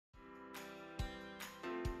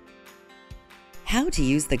How to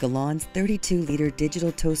use the Galanz 32-liter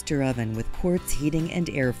digital toaster oven with quartz heating and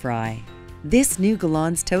air fry. This new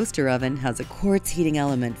Galanz toaster oven has a quartz heating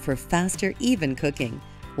element for faster, even cooking.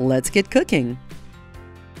 Let's get cooking!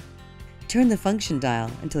 Turn the function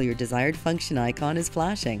dial until your desired function icon is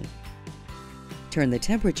flashing. Turn the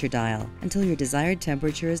temperature dial until your desired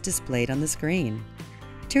temperature is displayed on the screen.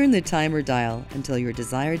 Turn the timer dial until your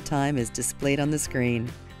desired time is displayed on the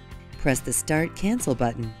screen. Press the Start Cancel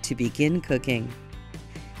button to begin cooking.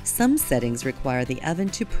 Some settings require the oven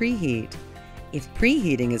to preheat. If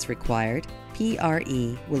preheating is required,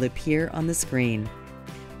 PRE will appear on the screen.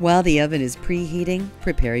 While the oven is preheating,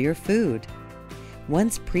 prepare your food.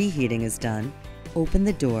 Once preheating is done, open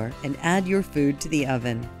the door and add your food to the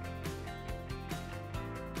oven.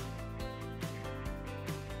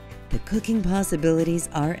 The cooking possibilities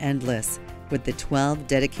are endless with the 12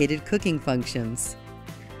 dedicated cooking functions.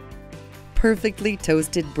 Perfectly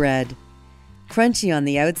toasted bread, crunchy on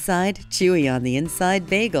the outside, chewy on the inside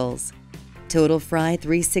bagels. TotalFry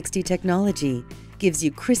 360 technology gives you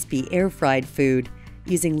crispy air-fried food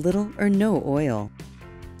using little or no oil.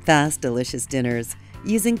 Fast, delicious dinners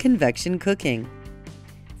using convection cooking.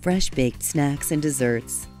 Fresh baked snacks and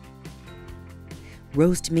desserts.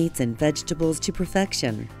 Roast meats and vegetables to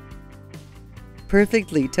perfection.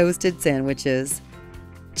 Perfectly toasted sandwiches.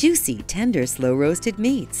 Juicy, tender, slow-roasted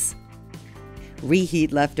meats.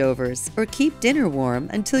 Reheat leftovers or keep dinner warm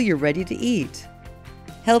until you're ready to eat.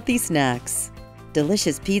 Healthy snacks.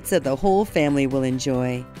 Delicious pizza the whole family will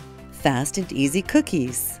enjoy. Fast and easy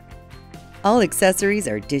cookies. All accessories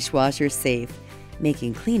are dishwasher safe,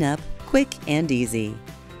 making cleanup quick and easy.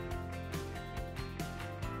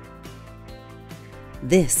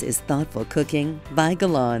 This is thoughtful cooking by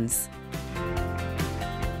Galanz.